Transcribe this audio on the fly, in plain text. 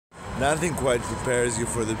Nothing quite prepares you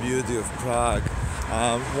for the beauty of Prague.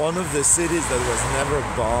 One of the cities that was never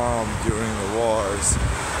bombed during the wars.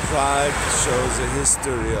 Prague shows a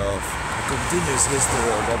history of a continuous history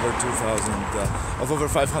of over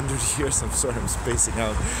 500 years. I'm sorry, I'm spacing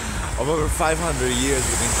out. Of over 500 years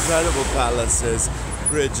with incredible palaces,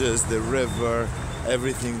 bridges, the river,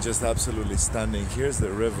 everything just absolutely stunning. Here's the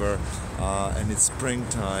river, and it's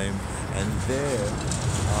springtime, and there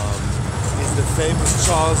is the famous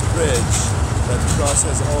Charles Bridge that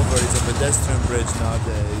crosses over. It's a pedestrian bridge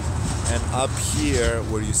nowadays, and up here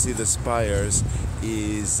where you see the spires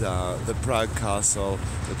is the Prague Castle.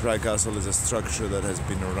 The Prague Castle is a structure that has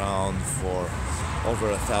been around for over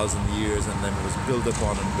 1,000 years, and then was built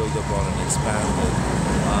upon and expanded.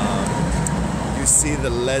 You see the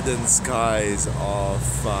leaden skies of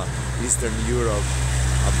Eastern Europe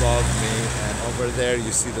above me, and over there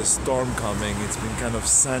you see the storm coming. It's been kind of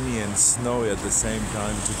sunny and snowy at the same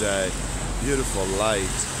time today. Beautiful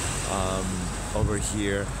light over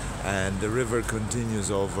here, and the river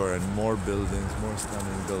continues over, and more buildings, more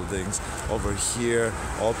stunning buildings over here,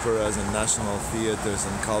 operas and national theaters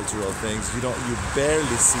and cultural things. You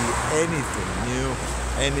barely see anything new,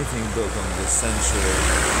 anything built on this century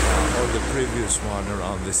or the previous one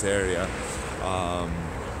around this area.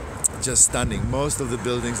 Just stunning. Most of the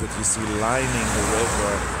buildings that you see lining the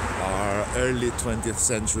river are early 20th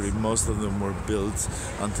century. Most of them were built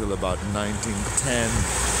until about 1910.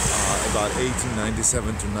 About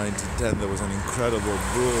 1897 to 1910 there was an incredible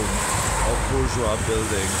boom of bourgeois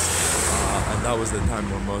buildings, and that was the time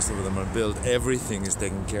where most of them are built. Everything is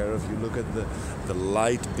taken care of. You look at the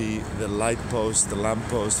light post, the lamp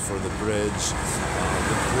post for the bridge,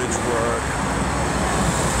 the bridge work,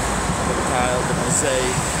 the tile, the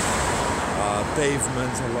mosaic,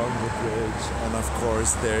 pavements along the bridge, and of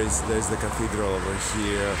course there's the cathedral over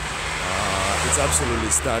here. It's absolutely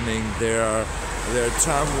stunning. There are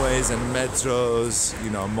tramways and metros,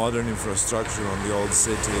 modern infrastructure on the old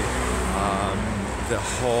city. The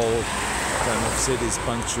whole kind of city is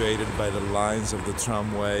punctuated by the lines of the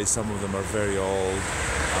tramway. Some of them are very old,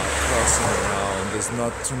 crossing around. There's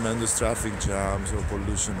not tremendous traffic jams or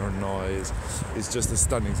pollution or noise. It's just a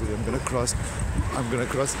stunning city. I'm gonna cross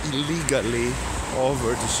illegally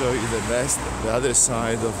over to show you the other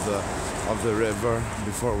side of the river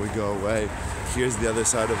before we go away. Here's the other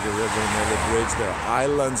side of the river near the bridge. There are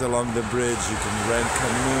islands along the bridge. You can rent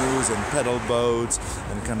canoes and pedal boats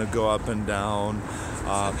and kind of go up and down.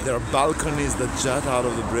 There are balconies that jut out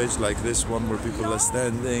of the bridge, like this one where people are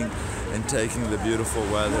standing and taking the beautiful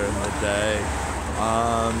weather in the day.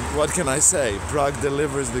 What can I say? Prague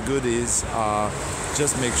delivers the goodies.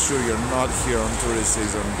 Just make sure you're not here on tourist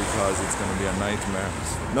season, because it's going to be a nightmare.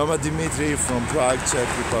 Noma Dimitri from Prague, Czech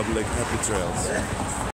Republic. Happy trails.